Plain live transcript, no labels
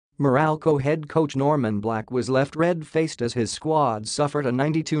Meralco head coach Norman Black was left red-faced as his squad suffered a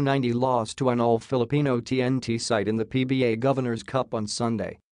 92-90 loss to an all-Filipino TNT side in the PBA Governors Cup on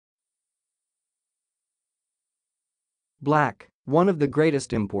Sunday. Black, one of the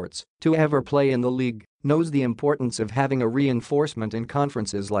greatest imports to ever play in the league, knows the importance of having a reinforcement in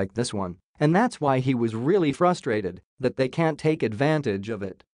conferences like this one, and that's why he was really frustrated that they can't take advantage of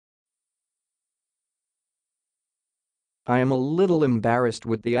it. "I am a little embarrassed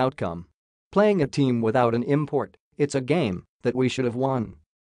with the outcome. Playing a team without an import, it's a game that we should have won.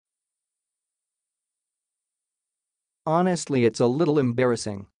 Honestly, it's a little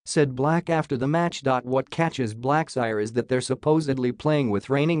embarrassing," said Black after the match. What catches Black's ire is that they're supposedly playing with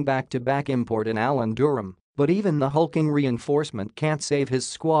reigning back-to-back import in Allen Durham, but even the hulking reinforcement can't save his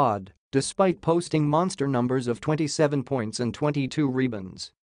squad, despite posting monster numbers of 27 points and 22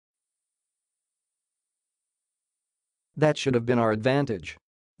 rebounds. "That should have been our advantage.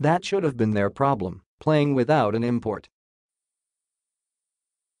 That should have been their problem, playing without an import.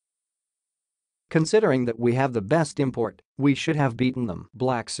 Considering that we have the best import, we should have beaten them,"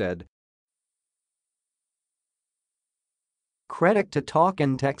 Black said. Credit to talk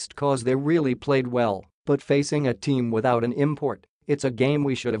and text cause they really played well, but facing a team without an import, it's a game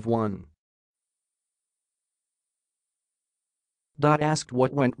we should have won. Asked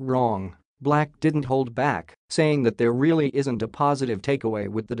what went wrong, Black didn't hold back, saying that there really isn't a positive takeaway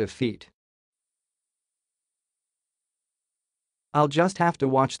with the defeat. "I'll just have to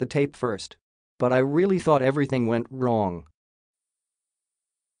watch the tape first. But I really thought everything went wrong.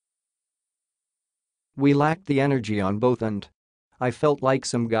 We lacked the energy on both ends. I felt like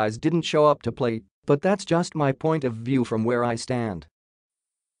some guys didn't show up to play, but that's just my point of view from where I stand.